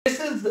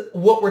is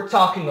what we're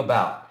talking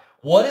about.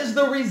 What is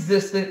the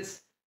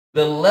resistance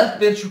the left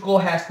ventricle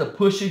has to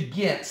push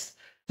against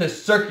to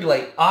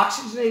circulate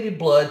oxygenated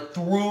blood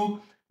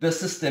through the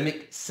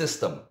systemic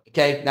system?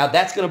 Okay, now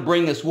that's going to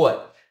bring us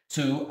what?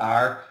 To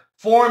our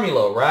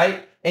formula,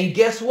 right? And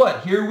guess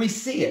what? Here we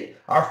see it.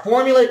 Our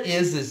formula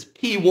is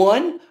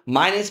P1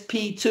 minus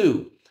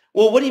P2.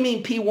 Well, what do you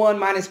mean P1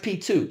 minus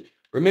P2?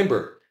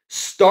 Remember,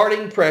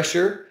 starting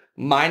pressure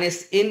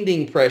minus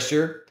ending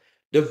pressure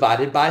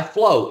divided by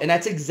flow. And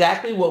that's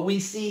exactly what we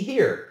see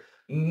here.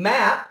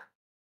 Map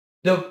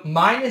the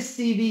minus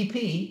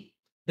CVP,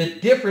 the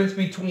difference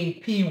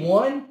between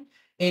P1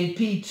 and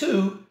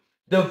P2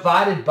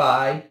 divided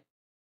by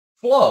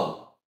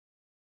flow.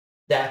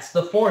 That's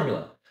the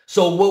formula.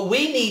 So what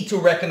we need to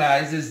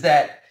recognize is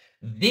that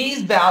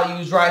these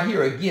values right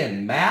here,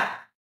 again, map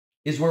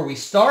is where we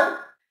start,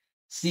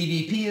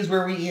 CVP is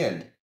where we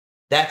end.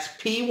 That's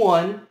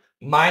P1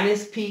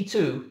 minus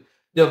P2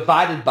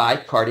 divided by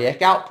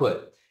cardiac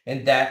output.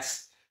 And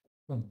that's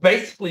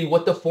basically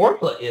what the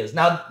formula is.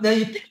 Now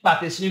you think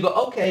about this and you go,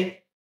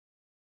 okay,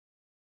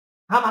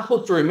 how am I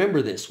supposed to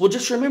remember this? Well,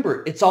 just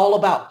remember, it's all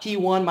about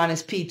P1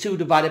 minus P2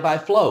 divided by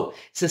flow.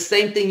 It's the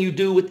same thing you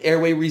do with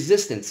airway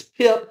resistance.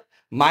 PIP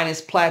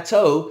minus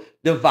plateau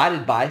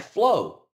divided by flow.